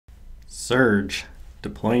Surge,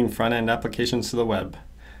 deploying front-end applications to the web.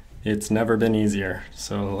 It's never been easier,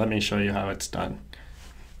 so let me show you how it's done.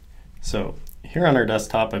 So here on our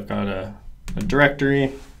desktop, I've got a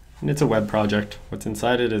directory, and it's a web project. What's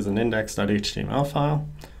inside it is an index.html file,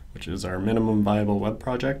 which is our minimum viable web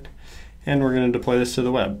project, and we're going to deploy this to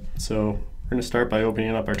the web. So we're going to start by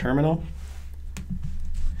opening up our terminal,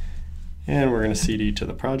 and we're going to cd to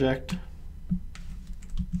the project.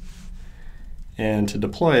 And to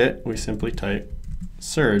deploy it, we simply type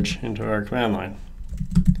Surge into our command line.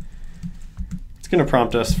 It's going to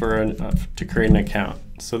prompt us to create an account.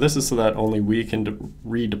 So this is so that only we can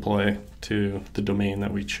redeploy to the domain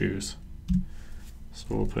that we choose. So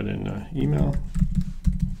we'll put in an email,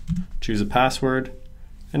 choose a password,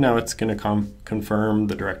 and now it's going to confirm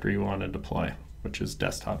the directory we want to deploy, which is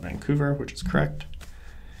desktop Vancouver, which is correct.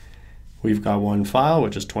 We've got one file,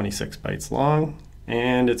 which is 26 bytes long,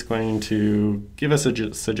 and it's going to give us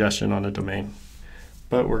a suggestion on a domain.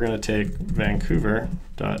 But we're going to take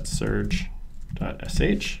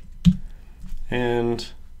vancouver.surge.sh, and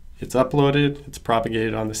it's uploaded, it's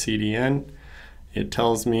propagated on the CDN. It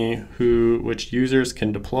tells me which users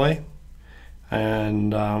can deploy,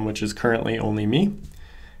 and which is currently only me,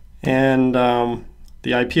 and the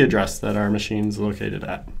IP address that our machine is located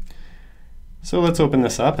at. So let's open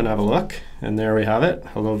this up and have a look, and there we have it.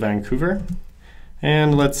 Hello Vancouver.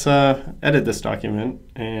 And let's edit this document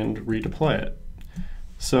and redeploy it.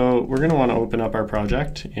 So we're going to want to open up our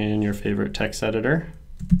project in your favorite text editor.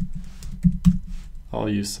 I'll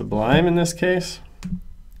use Sublime in this case.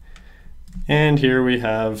 And here we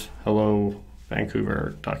have Hello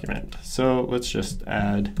Vancouver document. So let's just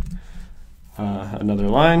add another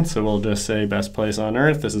line. So we'll just say best place on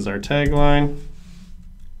earth. This is our tagline.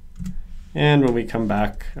 And when we come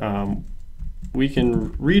back, we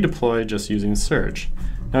can redeploy just using Surge.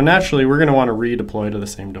 Now naturally, we're going to want to redeploy to the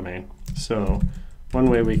same domain. So one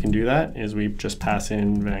way we can do that is we just pass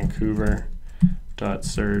in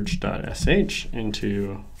vancouver.surge.sh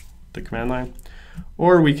into the command line.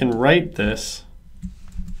 Or we can write this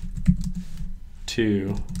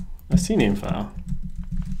to a CNAME file,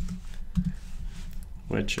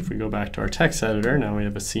 which if we go back to our text editor, now we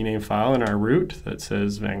have a CNAME file in our root that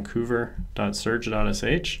says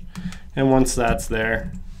vancouver.surge.sh. And once that's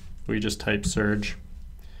there, we just type Surge.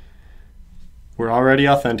 We're already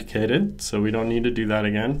authenticated, so we don't need to do that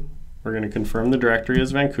again. We're going to confirm the directory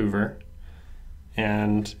as Vancouver,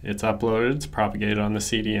 and it's uploaded, it's propagated on the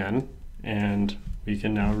CDN, and we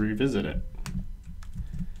can now revisit it.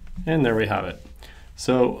 And there we have it.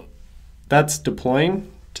 So that's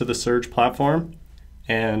deploying to the Surge platform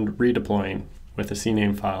and redeploying with a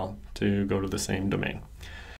CNAME file to go to the same domain.